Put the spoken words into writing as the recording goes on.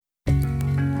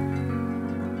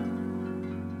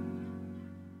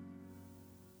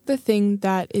the thing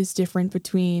that is different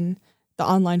between the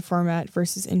online format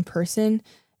versus in person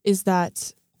is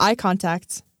that eye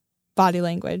contact, body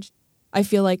language. I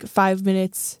feel like 5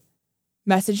 minutes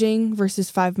messaging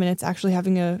versus 5 minutes actually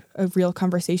having a real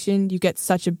conversation, you get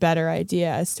such a better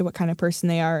idea as to what kind of person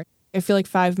they are. I feel like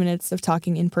 5 minutes of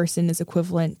talking in person is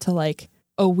equivalent to like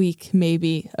a week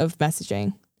maybe of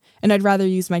messaging. And I'd rather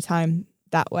use my time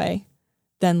that way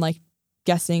than like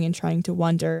guessing and trying to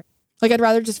wonder. Like I'd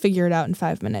rather just figure it out in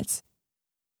 5 minutes.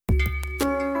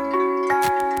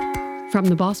 From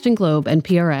the Boston Globe and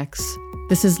PRX,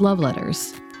 this is Love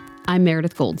Letters. I'm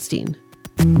Meredith Goldstein.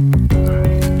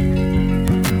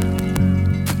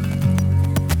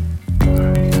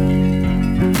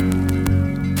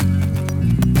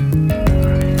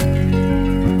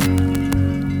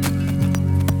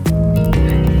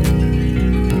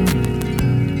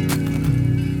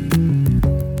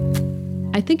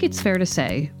 I think it's fair to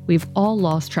say we've all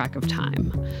lost track of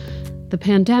time. The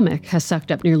pandemic has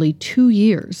sucked up nearly 2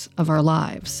 years of our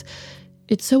lives.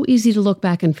 It's so easy to look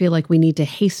back and feel like we need to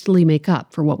hastily make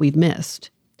up for what we've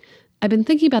missed. I've been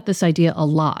thinking about this idea a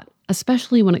lot,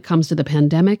 especially when it comes to the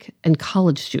pandemic and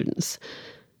college students.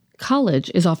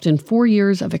 College is often 4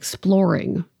 years of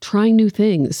exploring, trying new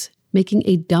things, making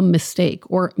a dumb mistake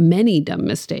or many dumb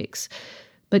mistakes.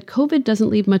 But COVID doesn't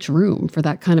leave much room for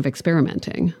that kind of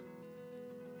experimenting.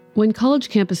 When college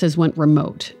campuses went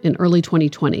remote in early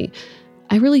 2020,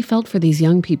 I really felt for these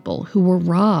young people who were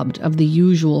robbed of the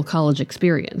usual college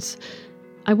experience.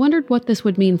 I wondered what this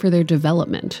would mean for their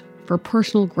development, for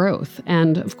personal growth,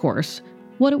 and, of course,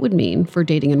 what it would mean for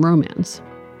dating and romance.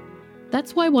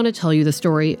 That's why I want to tell you the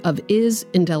story of Iz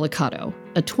Indelicato,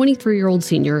 a 23-year-old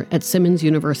senior at Simmons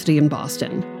University in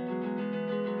Boston.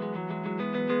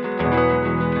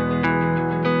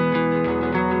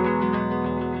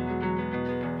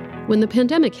 When the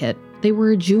pandemic hit, they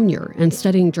were a junior and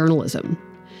studying journalism.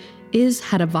 Iz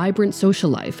had a vibrant social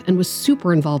life and was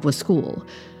super involved with school.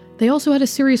 They also had a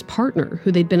serious partner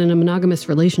who they'd been in a monogamous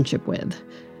relationship with.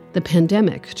 The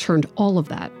pandemic turned all of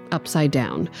that upside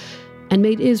down and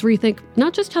made Iz rethink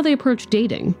not just how they approach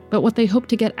dating, but what they hope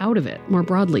to get out of it more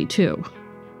broadly, too.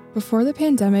 Before the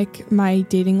pandemic, my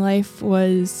dating life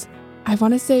was, I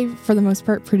want to say, for the most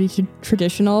part, pretty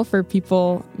traditional for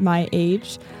people my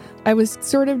age. I was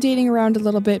sort of dating around a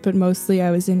little bit, but mostly I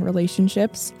was in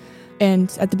relationships.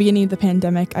 And at the beginning of the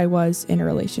pandemic, I was in a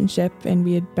relationship, and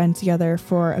we had been together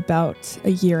for about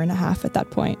a year and a half at that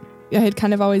point. I had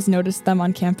kind of always noticed them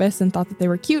on campus and thought that they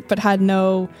were cute, but had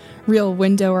no real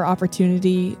window or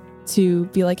opportunity to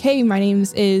be like, hey, my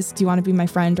name's Iz, do you want to be my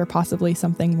friend, or possibly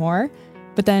something more?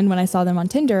 But then when I saw them on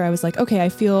Tinder, I was like, okay, I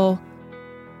feel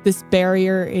this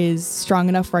barrier is strong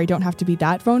enough where I don't have to be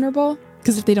that vulnerable.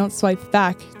 Because if they don't swipe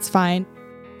back, it's fine.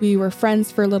 We were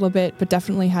friends for a little bit, but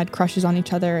definitely had crushes on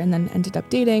each other and then ended up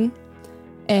dating.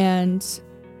 And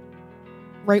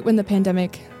right when the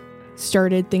pandemic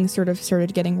started, things sort of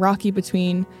started getting rocky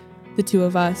between the two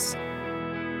of us.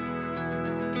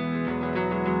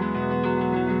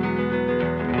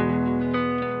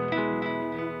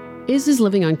 Iz is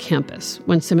living on campus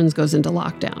when Simmons goes into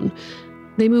lockdown.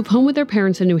 They move home with their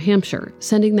parents in New Hampshire,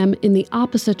 sending them in the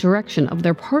opposite direction of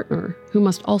their partner, who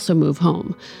must also move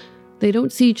home. They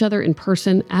don't see each other in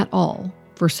person at all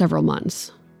for several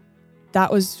months.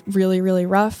 That was really, really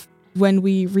rough. When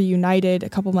we reunited a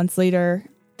couple months later,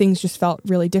 things just felt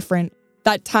really different.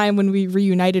 That time when we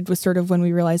reunited was sort of when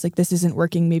we realized, like, this isn't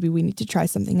working, maybe we need to try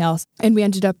something else. And we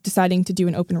ended up deciding to do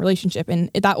an open relationship,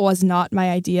 and that was not my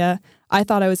idea. I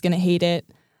thought I was going to hate it.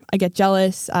 I get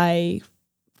jealous. I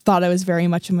thought I was very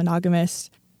much a monogamist.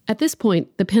 At this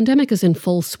point, the pandemic is in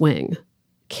full swing.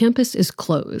 Campus is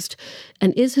closed,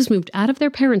 and Iz has moved out of their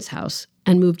parents' house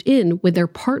and moved in with their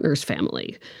partner's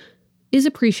family. Iz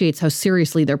appreciates how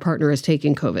seriously their partner is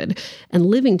taking COVID, and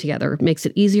living together makes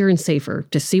it easier and safer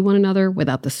to see one another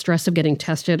without the stress of getting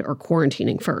tested or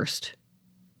quarantining first.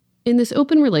 In this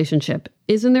open relationship,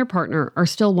 Iz and their partner are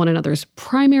still one another's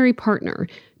primary partner,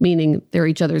 meaning they're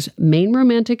each other's main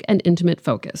romantic and intimate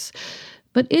focus.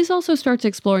 But Iz also starts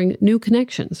exploring new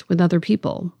connections with other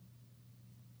people.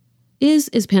 Iz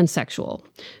is pansexual,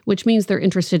 which means they're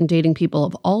interested in dating people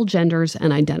of all genders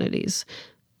and identities.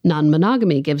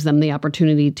 Non-monogamy gives them the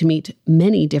opportunity to meet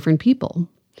many different people.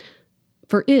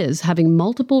 For Iz, having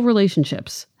multiple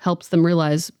relationships helps them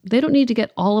realize they don't need to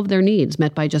get all of their needs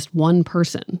met by just one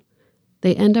person.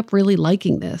 They end up really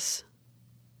liking this.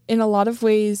 In a lot of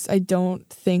ways, I don't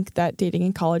think that dating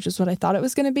in college is what I thought it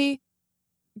was going to be.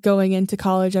 Going into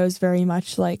college, I was very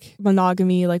much like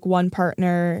monogamy, like one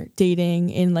partner dating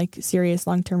in like serious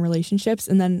long-term relationships.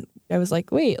 And then I was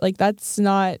like, wait, like that's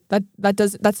not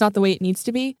the way it needs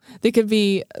to be. They could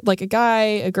be like a guy,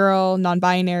 a girl,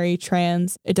 non-binary,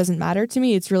 trans. It doesn't matter to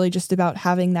me. It's really just about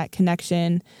having that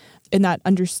connection and that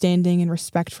understanding and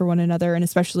respect for one another, and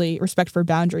especially respect for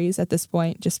boundaries at this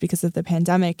point, just because of the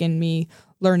pandemic and me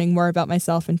learning more about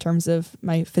myself in terms of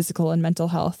my physical and mental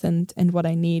health and what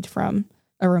I need from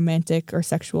a romantic or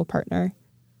sexual partner.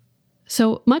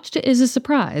 So much to Iz's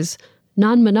surprise,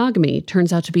 non-monogamy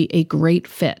turns out to be a great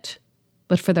fit.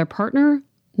 But for their partner,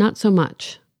 not so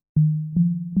much.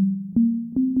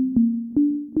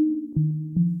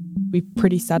 We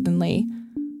pretty suddenly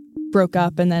broke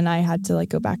up, and then I had to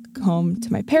go back home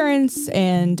to my parents,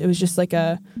 and it was just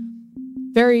a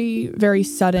very, very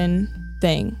sudden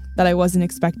thing that I wasn't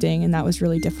expecting, and that was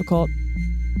really difficult.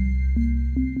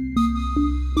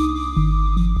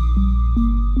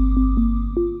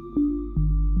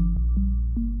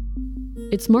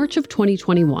 It's March of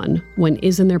 2021 when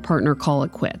Iz and their partner call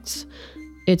it quits.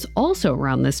 It's also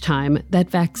around this time that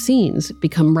vaccines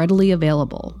become readily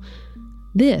available.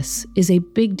 This is a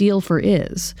big deal for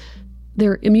Iz.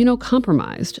 They're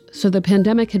immunocompromised, so the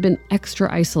pandemic had been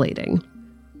extra isolating.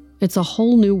 It's a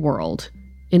whole new world,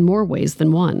 in more ways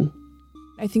than one.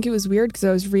 I think it was weird because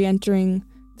I was re-entering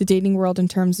the dating world in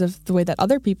terms of the way that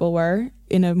other people were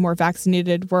in a more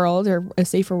vaccinated world or a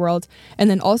safer world, and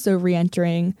then also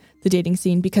re-entering the dating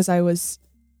scene because I was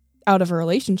out of a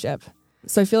relationship.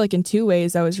 So I feel like in two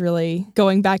ways I was really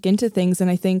going back into things, and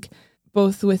I think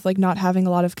both with not having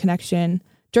a lot of connection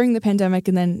during the pandemic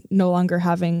and then no longer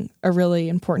having a really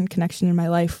important connection in my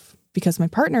life because my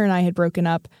partner and I had broken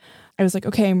up, I was like,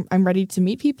 okay, I'm ready to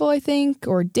meet people, I think,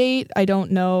 or date. I don't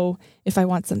know if I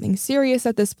want something serious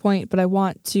at this point, but I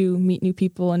want to meet new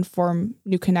people and form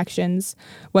new connections,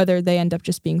 whether they end up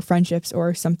just being friendships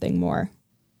or something more.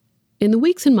 In the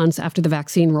weeks and months after the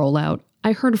vaccine rollout,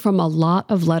 I heard from a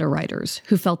lot of letter writers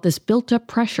who felt this built-up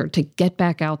pressure to get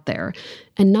back out there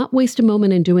and not waste a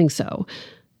moment in doing so.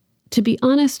 To be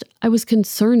honest, I was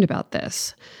concerned about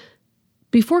this.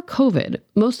 Before COVID,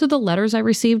 most of the letters I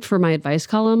received for my advice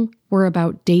column were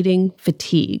about dating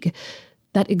fatigue,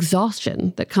 that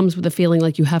exhaustion that comes with the feeling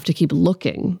like you have to keep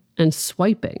looking and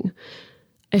swiping.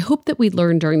 I hope that we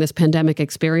learned during this pandemic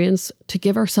experience to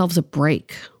give ourselves a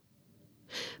break.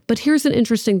 But here's an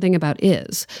interesting thing about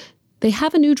Iz. They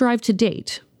have a new drive to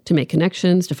date, to make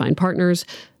connections, to find partners,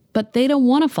 but they don't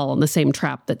want to fall in the same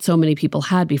trap that so many people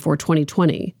had before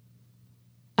 2020.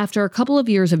 After a couple of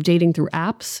years of dating through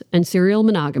apps and serial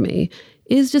monogamy,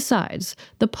 Iz decides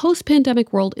the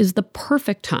post-pandemic world is the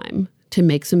perfect time to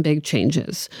make some big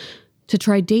changes, to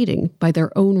try dating by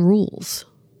their own rules.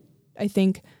 I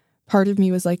think part of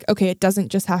me was like, okay, it doesn't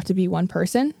just have to be one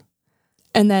person.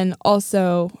 And then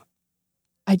also,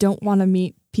 I don't want to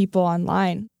meet people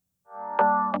online.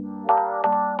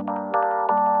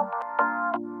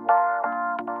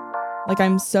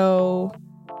 I'm so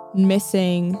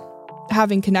missing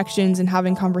having connections and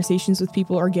having conversations with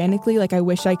people organically. I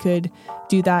wish I could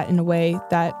do that in a way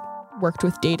that worked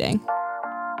with dating.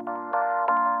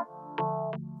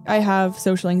 I have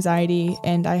social anxiety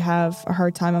and I have a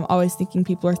hard time. I'm always thinking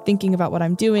people are thinking about what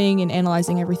I'm doing and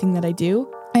analyzing everything that I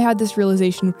do. I had this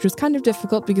realization, which was kind of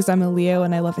difficult because I'm a Leo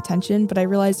and I love attention, but I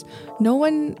realized no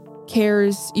one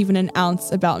cares even an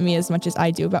ounce about me as much as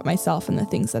I do about myself and the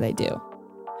things that I do.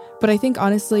 But I think,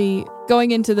 honestly,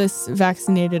 going into this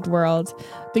vaccinated world,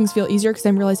 things feel easier because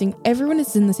I'm realizing everyone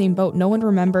is in the same boat. No one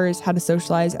remembers how to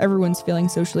socialize. Everyone's feeling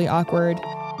socially awkward.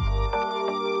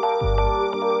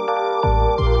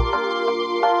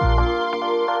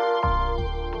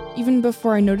 Even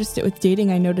before I noticed it with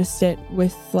dating, I noticed it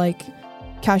with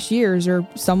cashiers or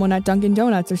someone at Dunkin'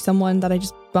 Donuts or someone that I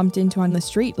just bumped into on the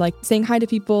street, saying hi to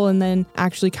people and then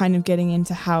actually kind of getting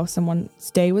into how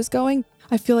someone's day was going.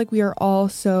 I feel like we are all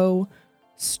so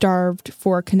starved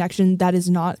for a connection that is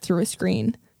not through a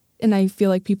screen. And I feel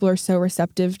like people are so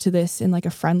receptive to this in a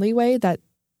friendly way that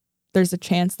there's a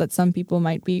chance that some people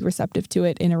might be receptive to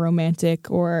it in a romantic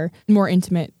or more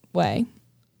intimate way.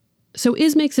 So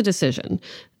Iz makes a decision.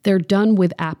 They're done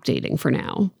with app dating for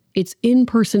now. It's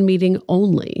in-person meeting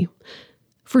only.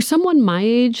 For someone my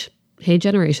age, hey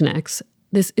Generation X,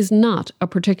 this is not a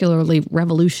particularly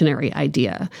revolutionary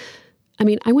idea. I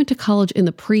mean, I went to college in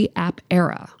the pre-app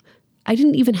era. I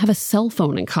didn't even have a cell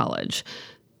phone in college.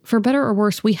 For better or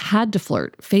worse, we had to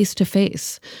flirt face to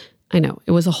face. I know,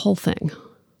 it was a whole thing.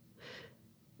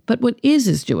 But what Iz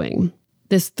is doing,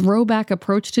 this throwback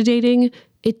approach to dating,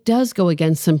 it does go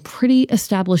against some pretty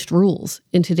established rules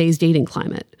in today's dating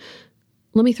climate.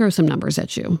 Let me throw some numbers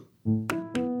at you.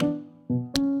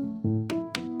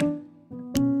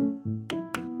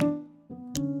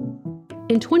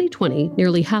 In 2020,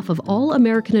 nearly half of all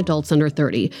American adults under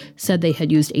 30 said they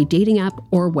had used a dating app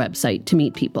or website to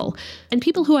meet people. And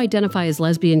people who identify as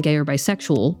lesbian, gay, or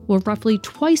bisexual were roughly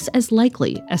twice as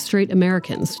likely as straight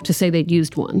Americans to say they'd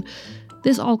used one.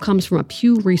 This all comes from a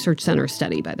Pew Research Center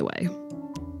study, by the way.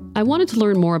 I wanted to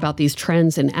learn more about these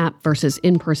trends in app versus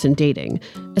in-person dating,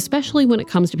 especially when it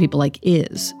comes to people like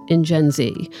Iz in Gen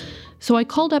Z. So I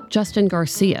called up Justin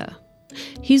Garcia.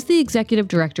 He's the executive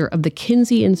director of the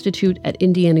Kinsey Institute at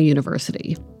Indiana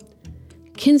University.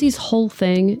 Kinsey's whole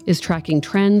thing is tracking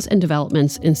trends and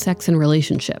developments in sex and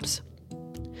relationships.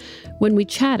 When we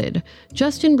chatted,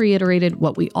 Justin reiterated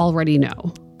what we already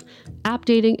know. App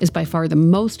dating is by far the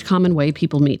most common way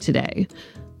people meet today.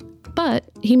 But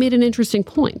he made an interesting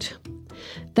point.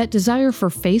 That desire for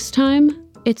FaceTime,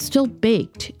 it's still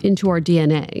baked into our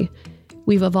DNA.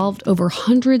 We've evolved over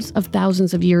hundreds of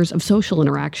thousands of years of social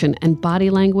interaction and body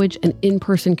language and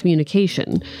in-person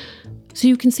communication. So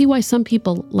you can see why some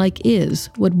people, like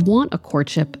Iz, would want a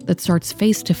courtship that starts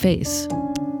face-to-face.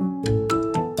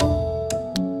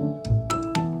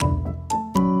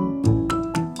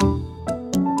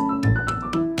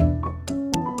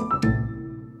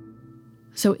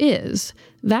 So Iz,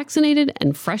 vaccinated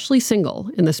and freshly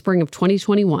single in the spring of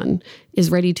 2021,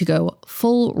 is ready to go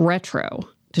full retro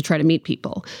to try to meet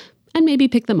people and maybe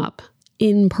pick them up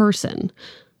in person.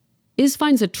 Iz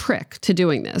finds a trick to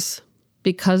doing this.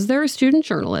 Because they're a student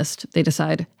journalist, they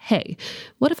decide, hey,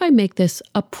 what if I make this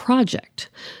a project?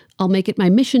 I'll make it my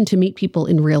mission to meet people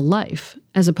in real life,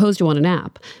 as opposed to on an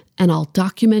app, and I'll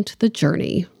document the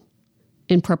journey.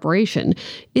 In preparation,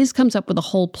 Iz comes up with a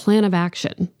whole plan of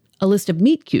action, a list of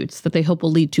meet-cutes that they hope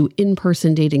will lead to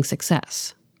in-person dating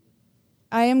success.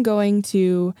 I am going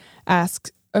to ask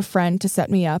a friend to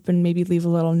set me up and maybe leave a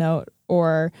little note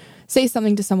or say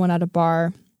something to someone at a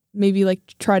bar. Maybe like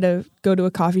try to go to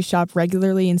a coffee shop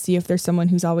regularly and see if there's someone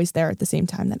who's always there at the same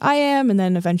time that I am. And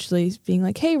then eventually being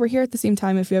like, hey, we're here at the same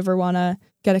time. If you ever want to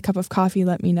get a cup of coffee,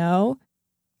 let me know.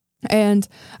 And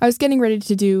I was getting ready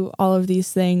to do all of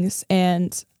these things.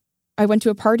 And I went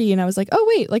to a party and I was like,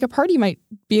 oh, wait, like a party might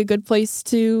be a good place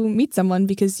to meet someone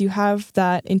because you have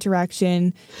that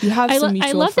interaction. You have some mutual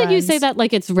I love friends. that you say that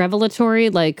like it's revelatory,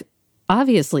 like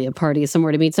obviously a party is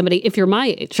somewhere to meet somebody if you're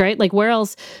my age, right? Like where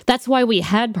else? That's why we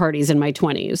had parties in my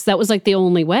 20s. That was like the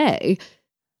only way.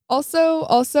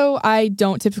 Also, I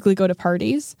don't typically go to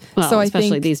parties. Well, so especially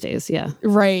I think, these days, yeah.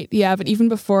 Right, yeah. But even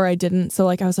before I didn't. So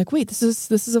like I was like, wait, this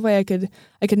is a way I could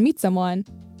meet someone.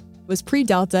 It was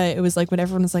pre-Delta. It was like when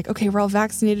everyone was like, okay, we're all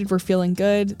vaccinated. We're feeling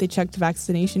good. They checked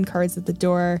vaccination cards at the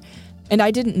door. And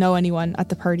I didn't know anyone at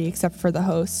the party except for the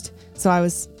host. So I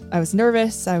was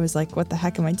nervous. I was like, what the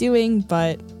heck am I doing?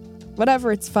 But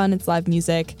whatever, it's fun. It's live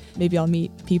music. Maybe I'll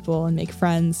meet people and make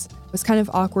friends. It was kind of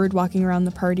awkward walking around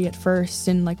the party at first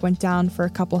and like went down for a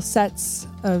couple sets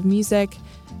of music.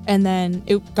 And then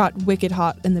it got wicked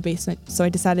hot in the basement. So I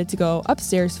decided to go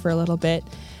upstairs for a little bit.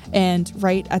 And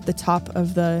right at the top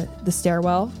of the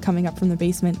stairwell coming up from the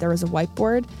basement, there was a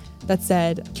whiteboard that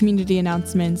said community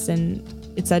announcements, and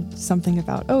it said something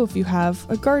about, oh, if you have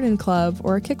a garden club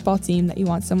or a kickball team that you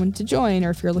want someone to join,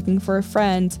 or if you're looking for a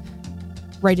friend,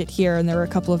 write it here. And there were a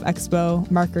couple of expo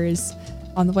markers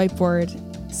on the whiteboard.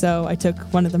 So I took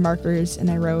one of the markers and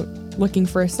I wrote, looking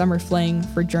for a summer fling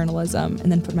for journalism,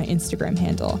 and then put my Instagram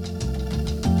handle.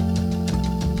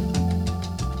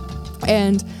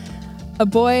 And a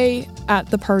boy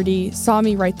at the party saw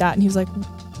me write that and he was like,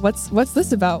 what's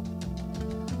this about?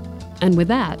 And with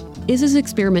that, Iz's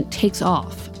experiment takes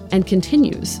off and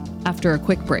continues after a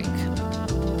quick break.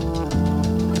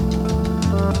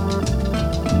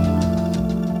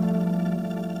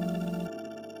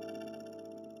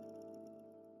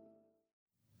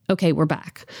 Okay, we're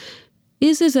back.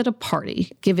 Iz is at a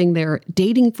party giving their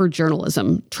dating for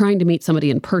journalism, trying to meet somebody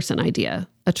in person idea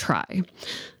a try.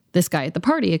 This guy at the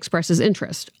party expresses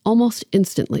interest almost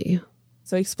instantly.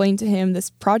 So I explained to him this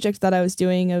project that I was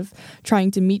doing of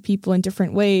trying to meet people in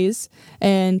different ways,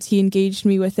 and he engaged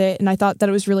me with it. And I thought that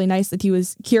it was really nice that he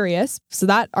was curious. So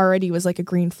that already was like a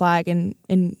green flag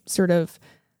and sort of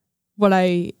what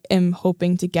I am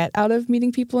hoping to get out of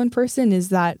meeting people in person is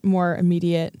that more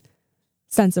immediate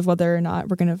sense of whether or not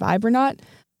we're going to vibe or not.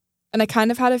 And I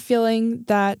kind of had a feeling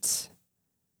that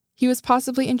he was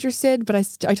possibly interested, but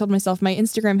I told myself my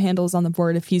Instagram handle is on the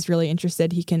board. If he's really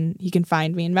interested, he can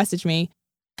find me and message me.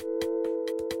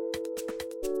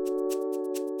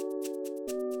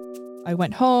 I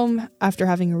went home after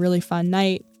having a really fun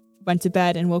night, went to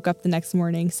bed, and woke up the next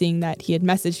morning seeing that he had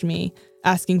messaged me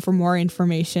asking for more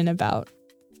information about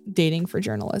dating for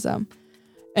journalism.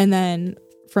 And then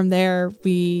from there,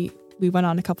 we went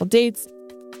on a couple dates.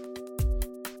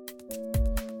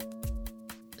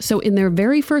 So in their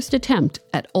very first attempt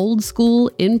at old school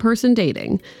in-person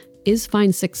dating, Iz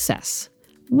finds success.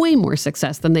 Way more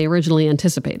success than they originally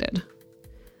anticipated.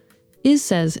 Iz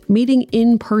says meeting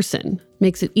in person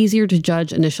makes it easier to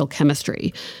judge initial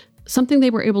chemistry, something they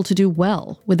were able to do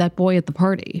well with that boy at the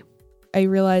party. I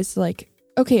realized,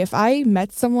 okay, if I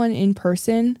met someone in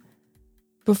person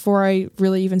before I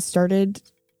really even started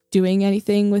doing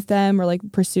anything with them or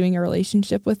pursuing a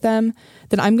relationship with them,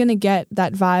 then I'm going to get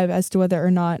that vibe as to whether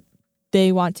or not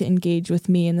they want to engage with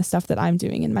me and the stuff that I'm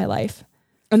doing in my life.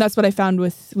 And that's what I found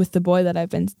with the boy that I've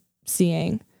been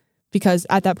seeing. Because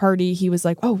at that party, he was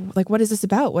like, oh, what is this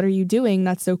about? What are you doing?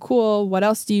 That's so cool. What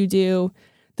else do you do?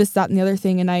 This, that, and the other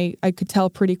thing. And I could tell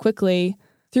pretty quickly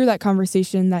through that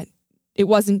conversation that it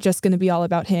wasn't just going to be all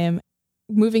about him.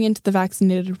 Moving into the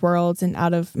vaccinated world and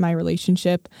out of my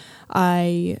relationship,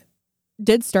 I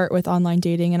did start with online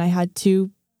dating, and I had 2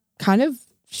 kind of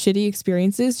shitty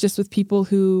experiences just with people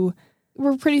who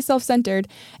were pretty self-centered.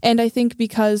 And I think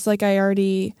because I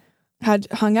already had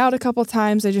hung out a couple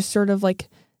times, I just sort of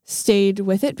stayed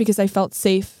with it because I felt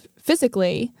safe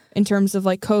physically in terms of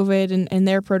COVID and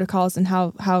their protocols and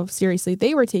how seriously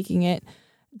they were taking it,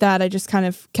 that I just kind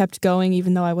of kept going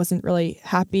even though I wasn't really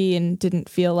happy and didn't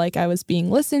feel like I was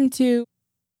being listened to.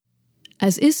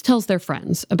 As Iz tells their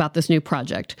friends about this new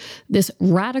project, this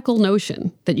radical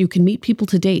notion that you can meet people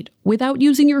to date without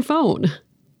using your phone,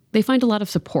 they find a lot of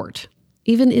support,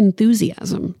 even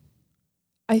enthusiasm.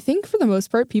 I think for the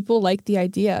most part, people like the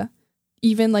idea.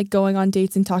 Even going on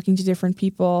dates and talking to different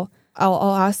people,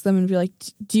 I'll ask them and be like,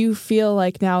 do you feel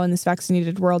like now in this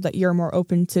vaccinated world that you're more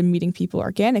open to meeting people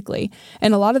organically?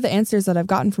 And a lot of the answers that I've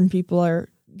gotten from people are,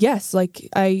 yes,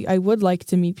 I would like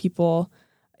to meet people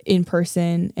in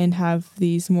person and have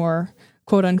these more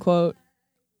quote unquote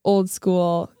old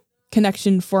school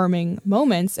connection forming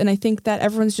moments. And I think that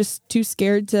everyone's just too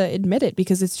scared to admit it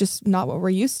because it's just not what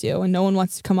we're used to. And no one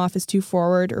wants to come off as too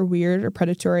forward or weird or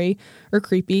predatory or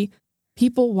creepy.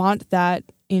 People want that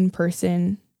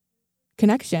in-person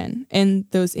connection and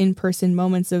those in-person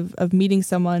moments of meeting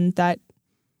someone that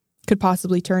could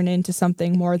possibly turn into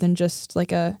something more than just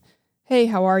a, hey,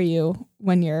 how are you,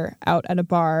 when you're out at a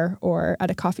bar or at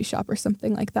a coffee shop or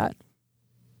something like that.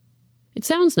 It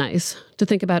sounds nice to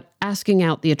think about asking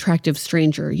out the attractive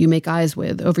stranger you make eyes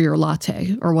with over your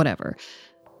latte or whatever.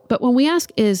 But when we ask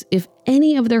Iz if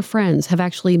any of their friends have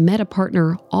actually met a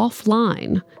partner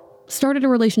offline, started a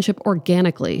relationship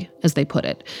organically, as they put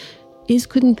it, Iz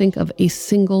couldn't think of a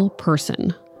single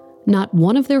person. Not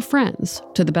one of their friends,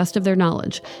 to the best of their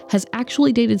knowledge, has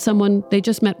actually dated someone they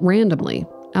just met randomly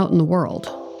out in the world.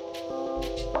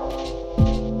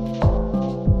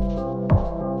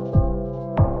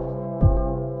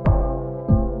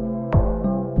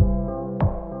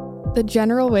 The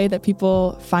general way that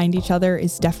people find each other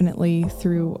is definitely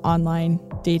through online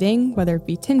dating, whether it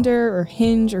be Tinder or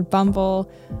Hinge or Bumble.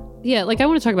 Yeah, I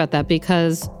want to talk about that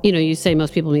because, you say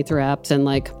most people meet through apps and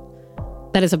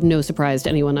that is of no surprise to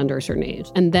anyone under a certain age.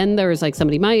 And then there's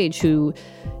somebody my age who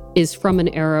is from an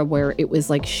era where it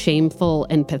was shameful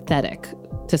and pathetic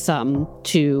to some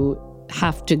to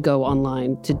have to go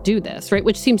online to do this, right?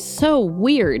 Which seems so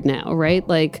weird now, right?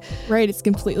 Right, it's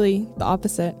completely the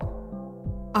opposite.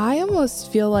 I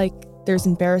almost feel like there's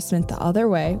embarrassment the other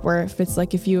way, where if it's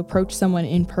if you approach someone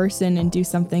in person and do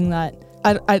something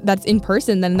that's in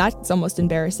person, then that's almost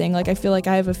embarrassing. I feel like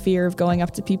I have a fear of going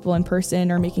up to people in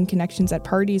person or making connections at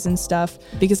parties and stuff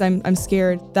because I'm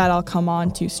scared that I'll come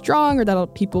on too strong or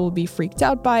that people will be freaked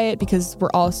out by it because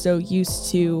we're all so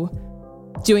used to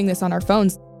doing this on our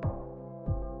phones.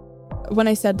 When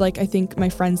I said, I think my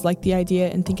friends like the idea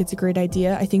and think it's a great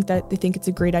idea, I think that they think it's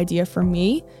a great idea for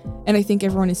me. And I think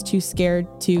everyone is too scared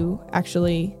to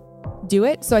actually do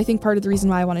it. So I think part of the reason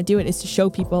why I want to do it is to show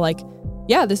people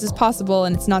yeah, this is possible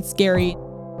and it's not scary.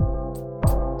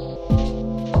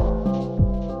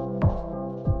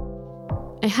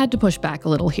 I had to push back a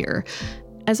little here.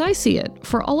 As I see it,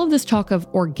 for all of this talk of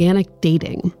organic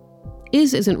dating,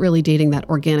 Iz isn't really dating that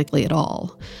organically at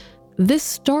all. This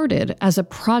started as a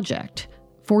project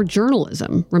for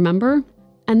journalism, remember?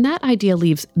 And that idea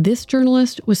leaves this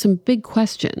journalist with some big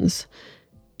questions.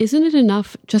 Isn't it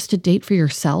enough just to date for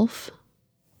yourself?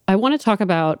 I want to talk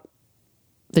about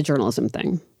the journalism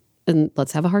thing. And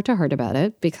let's have a heart-to-heart about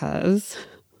it, because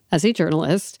as a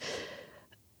journalist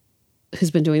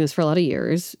who's been doing this for a lot of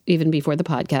years, even before the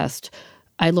podcast,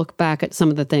 I look back at some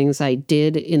of the things I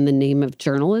did in the name of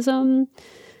journalism.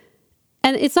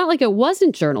 And it's not like it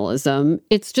wasn't journalism.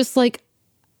 It's just I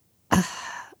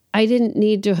didn't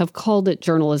need to have called it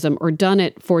journalism or done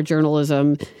it for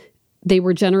journalism. they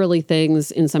were generally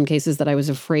things, in some cases, that I was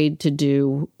afraid to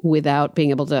do without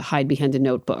being able to hide behind a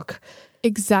notebook.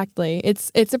 Exactly.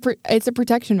 It's a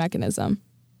protection mechanism.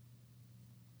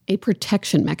 A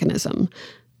protection mechanism.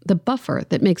 The buffer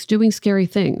that makes doing scary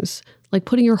things, like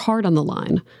putting your heart on the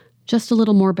line, just a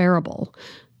little more bearable.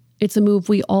 It's a move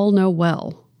we all know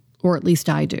well, or at least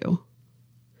I do.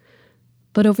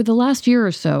 But over the last year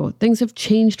or so, things have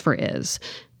changed for Iz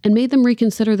and made them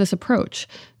reconsider this approach.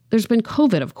 There's been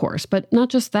COVID, of course, but not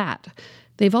just that.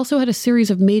 They've also had a series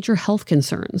of major health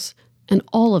concerns, and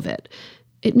all of it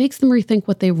makes them rethink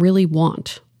what they really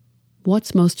want.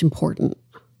 What's most important?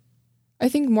 I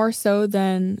think more so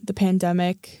than the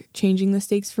pandemic changing the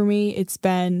stakes for me, it's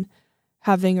been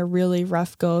having a really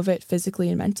rough go of it physically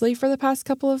and mentally for the past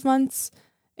couple of months,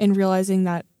 and realizing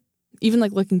that even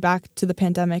like looking back to the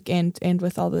pandemic and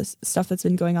with all this stuff that's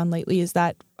been going on lately, is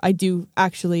that I do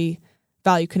actually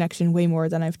value connection way more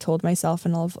than I've told myself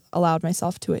and I've allowed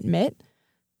myself to admit.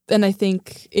 And I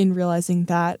think in realizing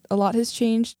that a lot has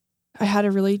changed. I had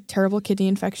a really terrible kidney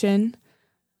infection,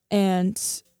 and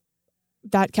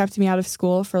that kept me out of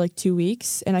school for like 2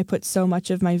 weeks. And I put so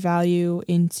much of my value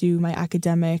into my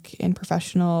academic and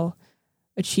professional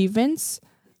achievements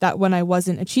that when I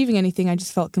wasn't achieving anything, I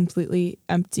just felt completely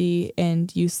empty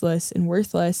and useless and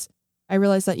worthless. I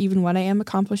realized that even when I am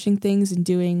accomplishing things and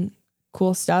doing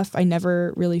cool stuff, I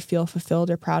never really feel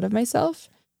fulfilled or proud of myself.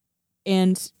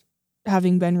 And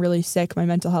having been really sick, my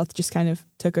mental health just kind of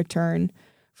took a turn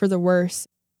for the worse.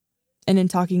 And in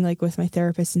talking like with my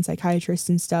therapist and psychiatrist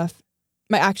and stuff,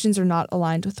 my actions are not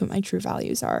aligned with what my true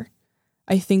values are.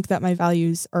 I think that my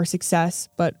values are success,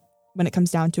 but when it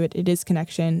comes down to it, it is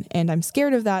connection, and I'm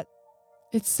scared of that.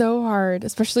 It's so hard,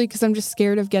 especially because I'm just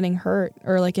scared of getting hurt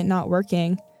or like it not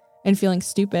working and feeling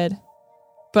stupid.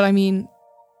 But I mean,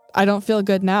 I don't feel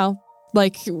good now.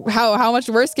 Like how much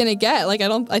worse can it get? Like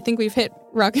I think we've hit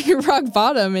rock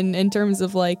bottom in terms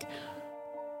of like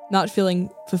not feeling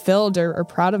fulfilled or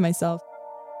proud of myself.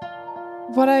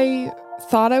 What I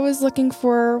thought I was looking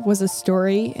for was a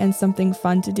story and something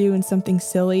fun to do and something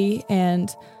silly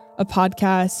and a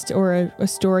podcast or a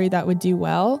story that would do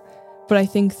well. But I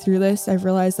think through this, I've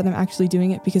realized that I'm actually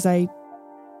doing it because I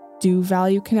do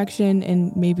value connection,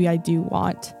 and maybe I do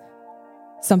want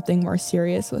something more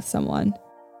serious with someone.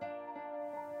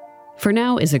 For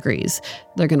now, Iz agrees.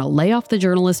 They're going to lay off the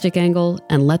journalistic angle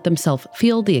and let themselves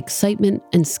feel the excitement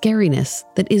and scariness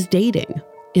that is dating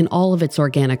in all of its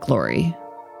organic glory.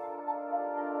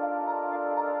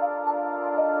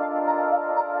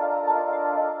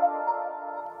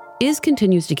 Iz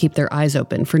continues to keep their eyes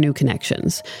open for new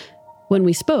connections. When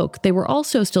we spoke, they were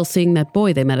also still seeing that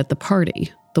boy they met at the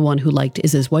party, the one who liked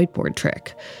Iz's whiteboard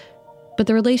trick. But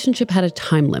the relationship had a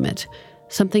time limit,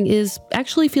 something Iz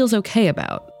actually feels okay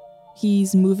about.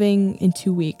 He's moving in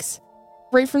 2 weeks.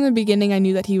 Right from the beginning, I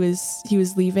knew that he was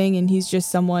leaving, and he's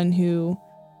just someone who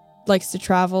likes to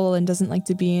travel and doesn't like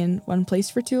to be in one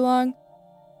place for too long.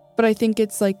 But I think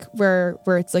it's like where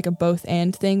it's like a both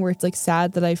and thing, where it's like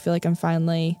sad that I feel like I'm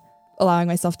finally allowing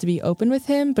myself to be open with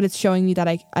him, but it's showing me that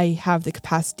I have the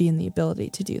capacity and the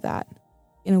ability to do that.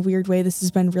 In a weird way, this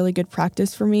has been really good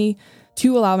practice for me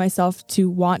to allow myself to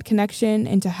want connection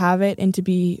and to have it and to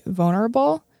be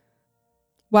vulnerable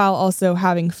while also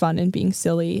having fun and being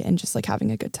silly and just like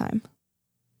having a good time.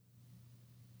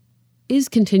 Iz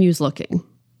continues looking.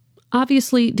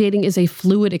 Obviously, dating is a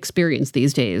fluid experience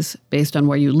these days, based on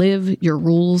where you live, your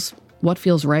rules, what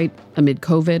feels right amid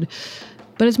COVID.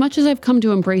 But as much as I've come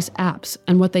to embrace apps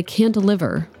and what they can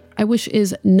deliver, I wish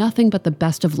Iz nothing but the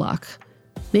best of luck.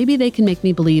 Maybe they can make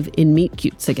me believe in meet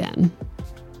cutes again.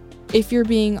 If you're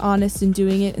being honest and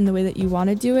doing it in the way that you want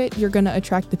to do it, you're going to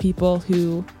attract the people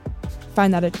who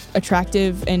find that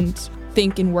attractive and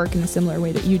think and work in a similar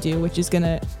way that you do, which is going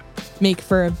to make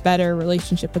for a better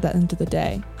relationship at the end of the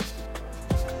day.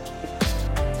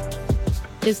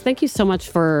 Iz, thank you so much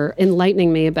for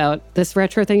enlightening me about this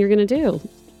retro thing you're going to do,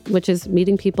 which is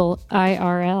meeting people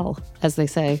IRL, as they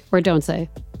say, or don't say.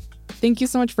 Thank you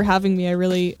so much for having me. I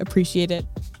really appreciate it.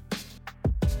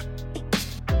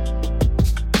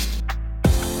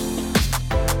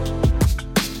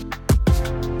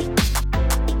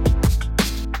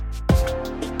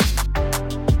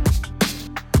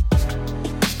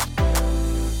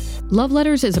 Love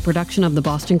Letters is a production of the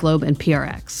Boston Globe and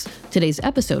PRX. Today's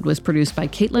episode was produced by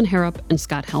Caitlin Harrop and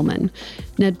Scott Hellman.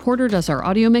 Ned Porter does our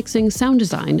audio mixing, sound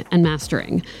design, and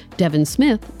mastering. Devin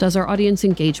Smith does our audience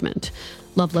engagement.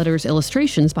 Love Letters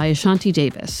illustrations by Ashanti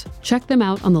Davis. Check them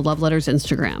out on the Love Letters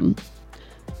Instagram.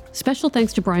 Special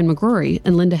thanks to Brian McGrory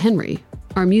and Linda Henry.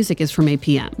 Our music is from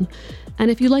APM. And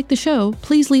if you like the show,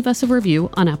 please leave us a review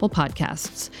on Apple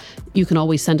Podcasts. You can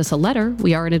always send us a letter,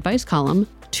 we are an advice column,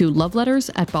 to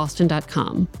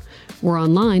loveletters@boston.com. We're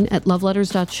online at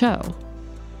loveletters.show.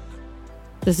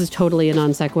 This is totally a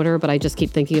non sequitur, but I just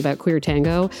keep thinking about queer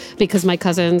tango because my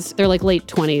cousins, they're like late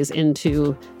 20s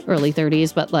into early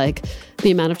 30s, but like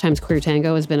the amount of times queer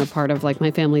tango has been a part of like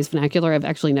my family's vernacular. I've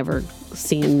actually never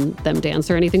seen them dance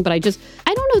or anything, but I don't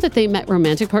know that they met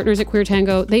romantic partners at queer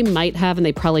tango. They might have, and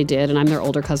they probably did, and I'm their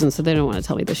older cousin, so they don't want to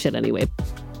tell me this shit anyway.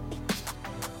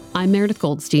 I'm Meredith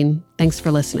Goldstein. Thanks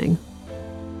for listening.